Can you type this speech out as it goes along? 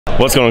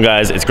What's going on,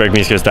 guys? It's Greg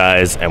Miskos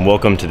Dies, and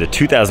welcome to the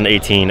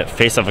 2018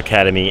 Faceoff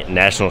Academy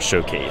National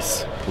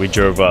Showcase. We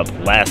drove up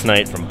last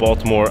night from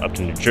Baltimore up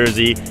to New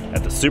Jersey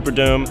at the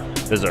Superdome.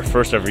 This is our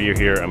first ever year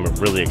here, and we're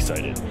really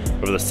excited.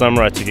 Over the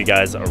summer, I took you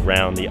guys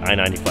around the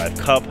I-95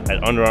 Cup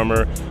at Under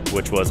Armour,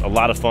 which was a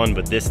lot of fun,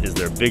 but this is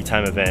their big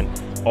time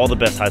event. All the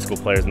best high school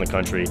players in the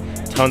country,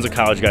 tons of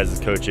college guys as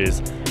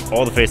coaches,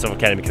 all the Faceoff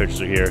Academy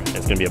coaches are here, and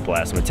it's gonna be a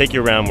blast. I'm gonna take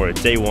you around. We're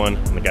at day one,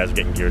 and the guys are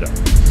getting geared up.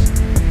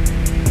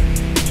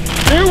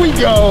 Here we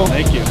go.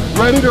 Thank you.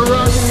 Ready to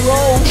rock and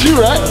roll. You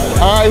right?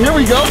 All right, here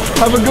we go.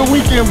 Have a good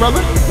weekend,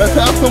 brother. Let's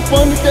have some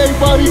fun today,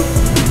 buddy.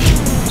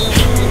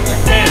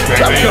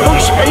 What's up,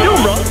 Coach? How you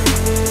doing, bro?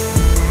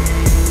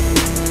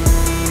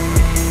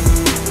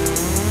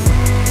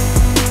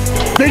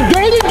 Big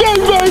day today,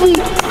 baby.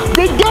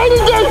 Big day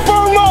today,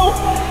 Firmo.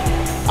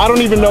 I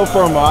don't even know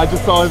Firmo. I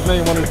just saw his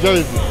name on his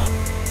jersey.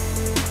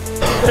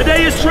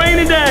 Today is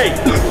training day.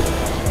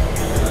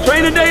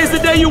 Training day is the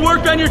day you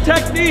work on your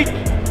technique.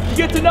 You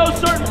get to know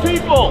certain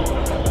people.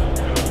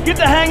 You get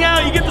to hang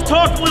out, you get to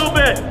talk a little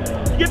bit.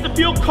 You get to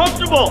feel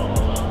comfortable.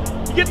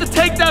 You get to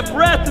take that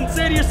breath and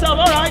say to yourself,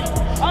 all right,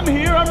 I'm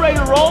here, I'm ready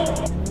to roll.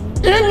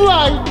 In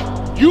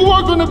life, you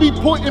are gonna be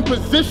put in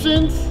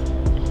positions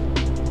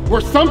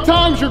where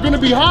sometimes you're gonna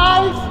be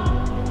highs,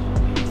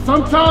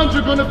 sometimes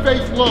you're gonna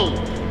face lows.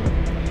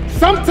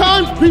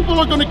 Sometimes people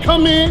are gonna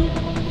come in,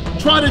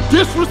 try to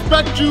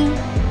disrespect you,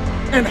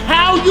 and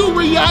how you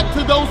react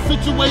to those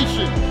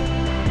situations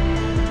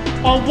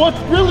are what's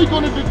really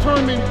going to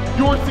determine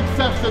your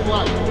success in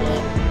life.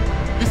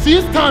 You see,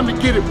 it's time to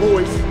get it,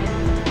 boys.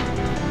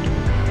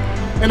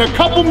 In a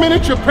couple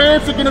minutes, your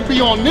parents are going to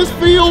be on this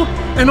field,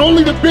 and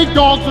only the big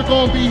dogs are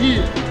going to be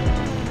here.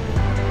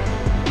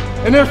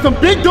 And there's some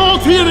big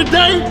dogs here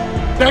today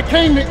that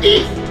came to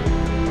eat,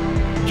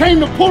 came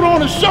to put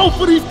on a show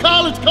for these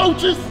college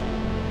coaches,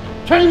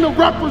 came to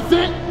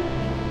represent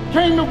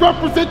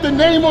the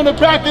name on the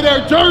back of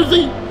their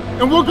jersey,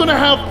 and we're going to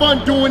have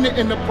fun doing it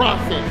in the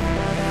process.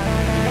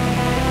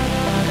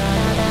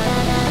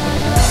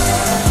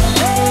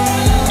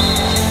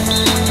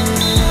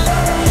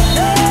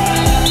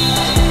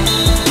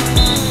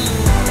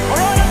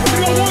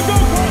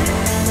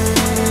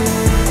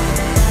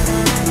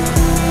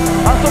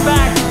 Hustle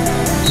back.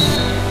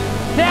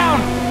 Down.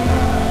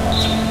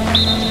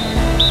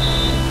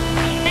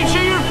 Make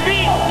sure your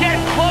feet get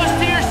close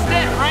to your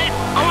stick, right?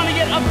 I want to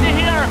get up to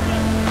here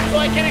so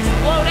I can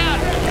explode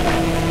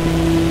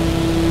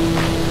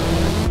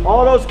out.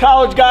 All those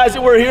college guys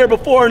that were here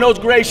before in those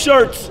gray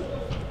shirts,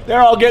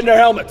 they're all getting their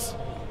helmets.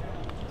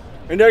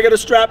 And they're going to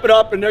strap it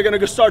up and they're going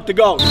to start to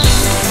go.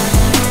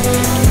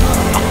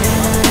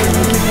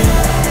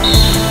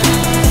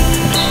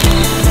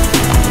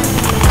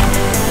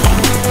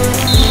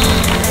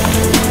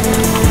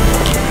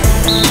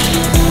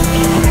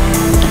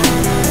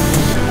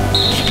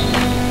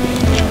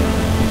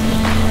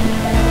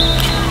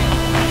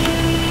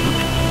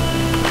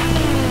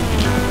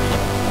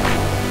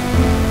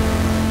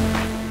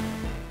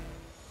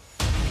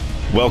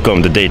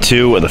 Welcome to day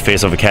two of the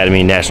Faceoff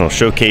Academy National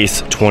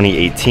Showcase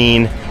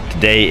 2018.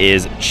 Today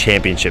is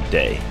championship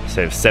day.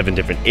 So I have 7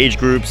 different age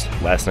groups.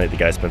 Last night the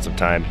guys spent some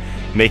time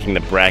making the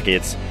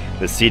brackets.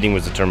 The seeding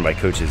was determined by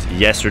coaches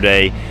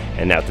yesterday,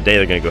 and now today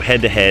they're going to go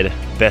head to head,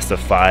 best of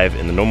 5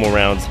 in the normal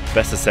rounds,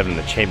 best of 7 in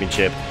the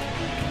championship,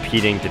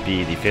 competing to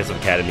be the Faceoff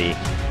Academy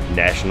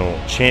National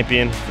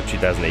Champion for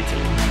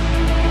 2018.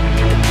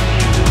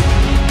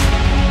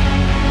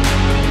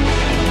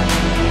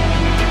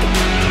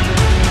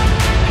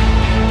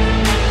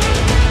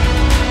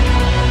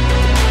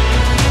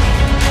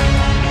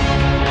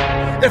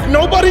 If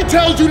nobody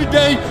tells you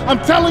today, I'm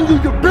telling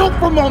you, you're built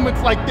for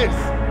moments like this.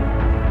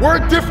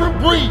 We're a different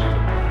breed.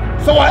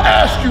 So I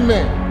ask you,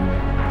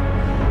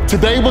 man,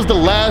 today was the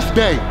last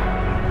day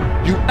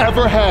you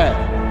ever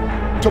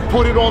had to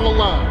put it on the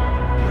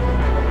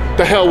line.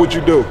 The hell would you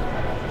do?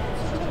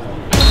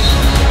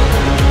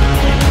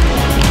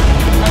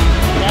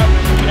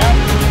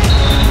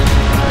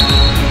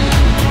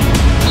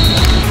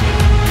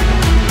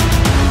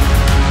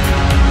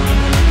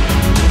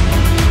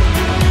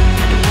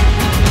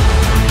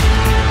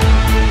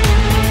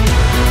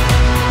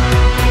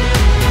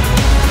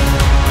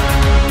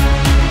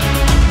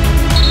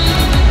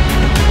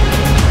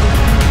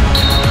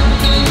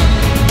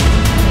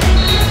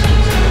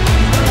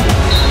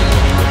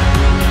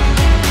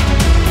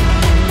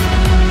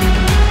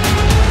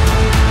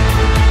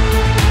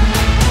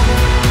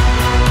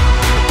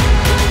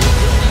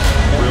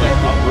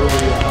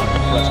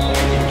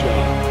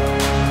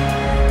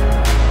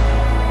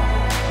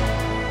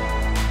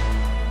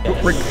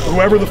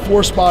 Whoever the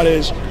 4th spot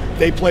is,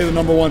 they play the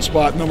number 1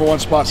 spot. Number 1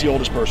 spot's the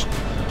oldest person,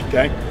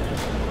 okay?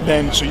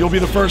 Then, so you'll be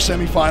the first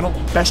semifinal,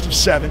 best of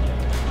 7.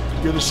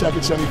 You're the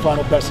second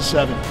semifinal, best of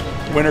 7.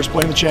 The winner's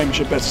playing the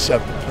championship, best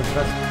of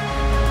 7.